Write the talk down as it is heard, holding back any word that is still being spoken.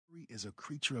is a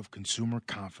creature of consumer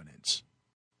confidence.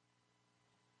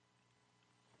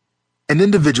 An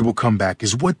individual comeback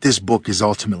is what this book is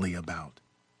ultimately about.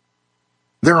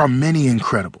 There are many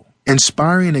incredible,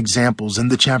 inspiring examples in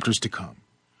the chapters to come,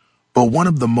 but one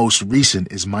of the most recent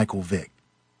is Michael Vick.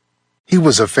 He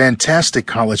was a fantastic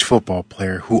college football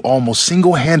player who almost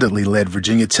single-handedly led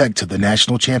Virginia Tech to the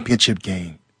national championship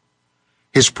game.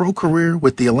 His pro career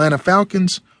with the Atlanta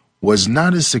Falcons was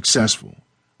not as successful,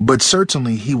 but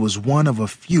certainly he was one of a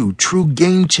few true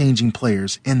game-changing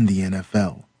players in the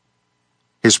NFL.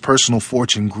 His personal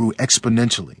fortune grew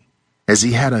exponentially as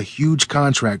he had a huge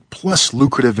contract plus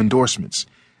lucrative endorsements,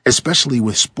 especially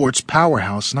with sports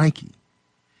powerhouse Nike.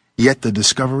 Yet the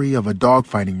discovery of a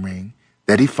dogfighting ring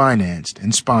that he financed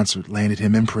and sponsored landed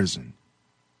him in prison.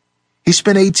 He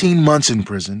spent 18 months in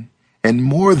prison and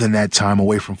more than that time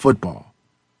away from football.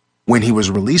 When he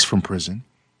was released from prison,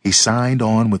 he signed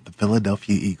on with the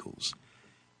Philadelphia Eagles,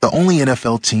 the only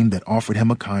NFL team that offered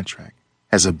him a contract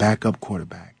as a backup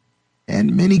quarterback,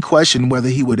 and many questioned whether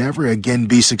he would ever again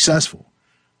be successful.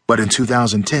 But in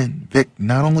 2010, Vick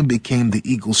not only became the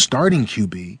Eagles' starting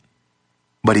QB,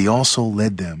 but he also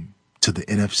led them to the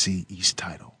NFC East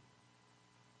title.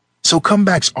 So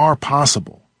comebacks are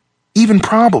possible, even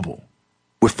probable,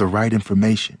 with the right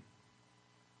information.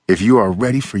 If you are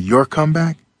ready for your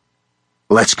comeback,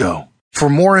 let's go. For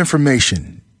more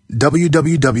information,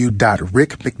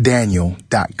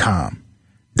 www.rickmcdaniel.com,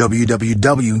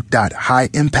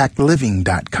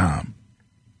 www.highimpactliving.com,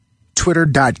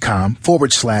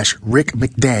 twitter.com/Rick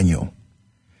McDaniel,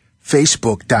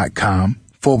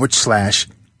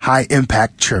 facebook.com/High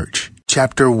Impact Church.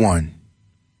 Chapter 1.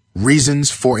 Reasons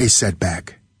for a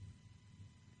Setback.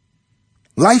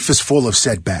 Life is full of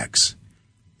setbacks.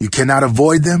 You cannot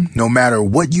avoid them no matter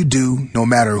what you do, no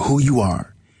matter who you are.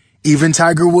 Even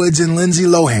Tiger Woods and Lindsay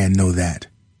Lohan know that.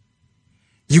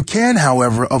 You can,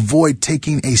 however, avoid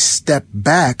taking a step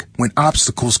back when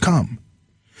obstacles come.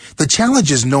 The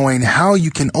challenge is knowing how you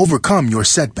can overcome your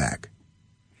setback.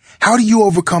 How do you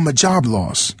overcome a job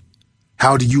loss?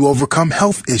 How do you overcome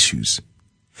health issues?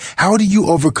 How do you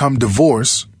overcome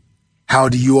divorce? How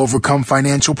do you overcome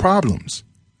financial problems?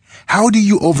 How do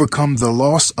you overcome the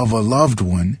loss of a loved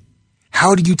one?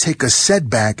 How do you take a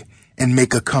setback and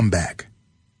make a comeback?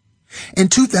 In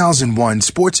 2001,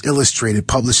 Sports Illustrated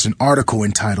published an article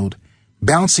entitled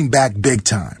Bouncing Back Big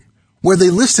Time, where they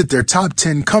listed their top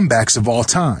 10 comebacks of all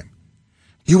time.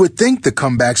 You would think the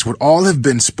comebacks would all have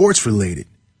been sports-related,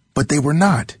 but they were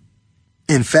not.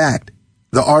 In fact,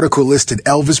 the article listed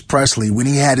Elvis Presley when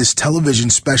he had his television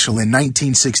special in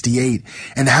 1968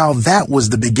 and how that was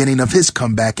the beginning of his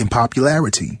comeback in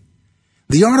popularity.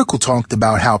 The article talked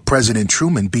about how President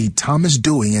Truman beat Thomas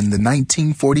Dewey in the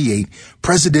 1948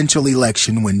 presidential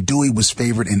election when Dewey was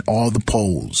favored in all the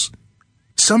polls.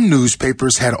 Some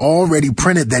newspapers had already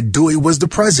printed that Dewey was the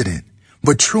president,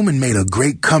 but Truman made a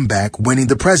great comeback, winning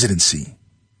the presidency.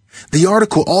 The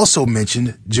article also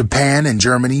mentioned Japan and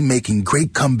Germany making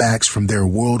great comebacks from their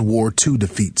World War II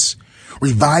defeats,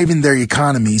 reviving their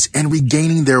economies and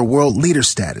regaining their world leader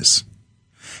status.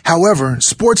 However,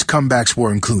 sports comebacks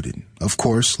were included, of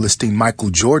course, listing Michael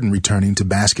Jordan returning to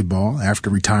basketball after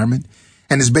retirement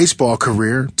and his baseball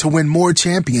career to win more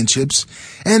championships,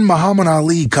 and Muhammad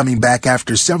Ali coming back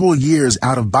after several years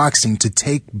out of boxing to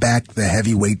take back the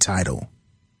heavyweight title.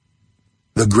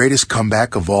 The greatest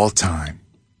comeback of all time.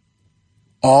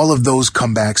 All of those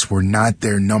comebacks were not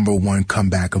their number one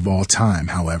comeback of all time,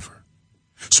 however.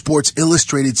 Sports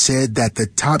Illustrated said that the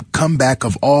top comeback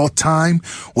of all time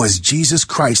was Jesus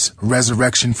Christ's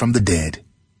resurrection from the dead.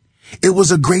 It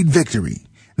was a great victory,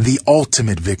 the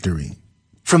ultimate victory.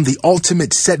 From the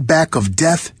ultimate setback of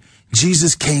death,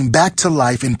 Jesus came back to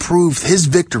life and proved his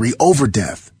victory over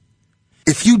death.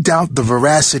 If you doubt the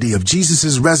veracity of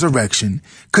Jesus' resurrection,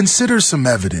 consider some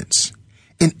evidence.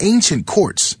 In ancient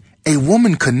courts, a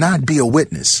woman could not be a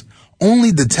witness. Only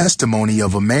the testimony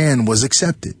of a man was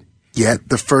accepted. Yet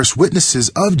the first witnesses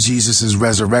of Jesus'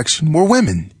 resurrection were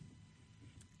women.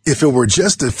 If it were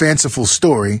just a fanciful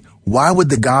story, why would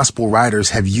the gospel writers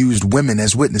have used women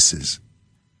as witnesses?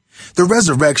 The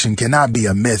resurrection cannot be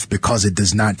a myth because it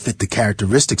does not fit the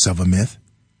characteristics of a myth.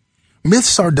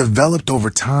 Myths are developed over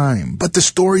time, but the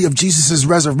story of Jesus'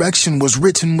 resurrection was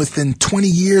written within 20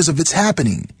 years of its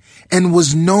happening and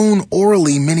was known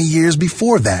orally many years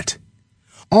before that.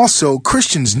 Also,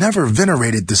 Christians never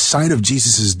venerated the site of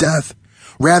Jesus' death.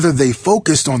 Rather, they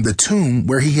focused on the tomb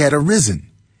where he had arisen.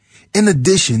 In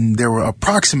addition, there were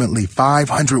approximately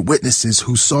 500 witnesses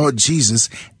who saw Jesus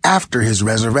after his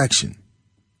resurrection.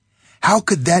 How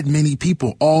could that many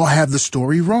people all have the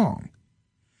story wrong?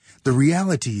 The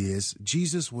reality is,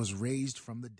 Jesus was raised from the dead.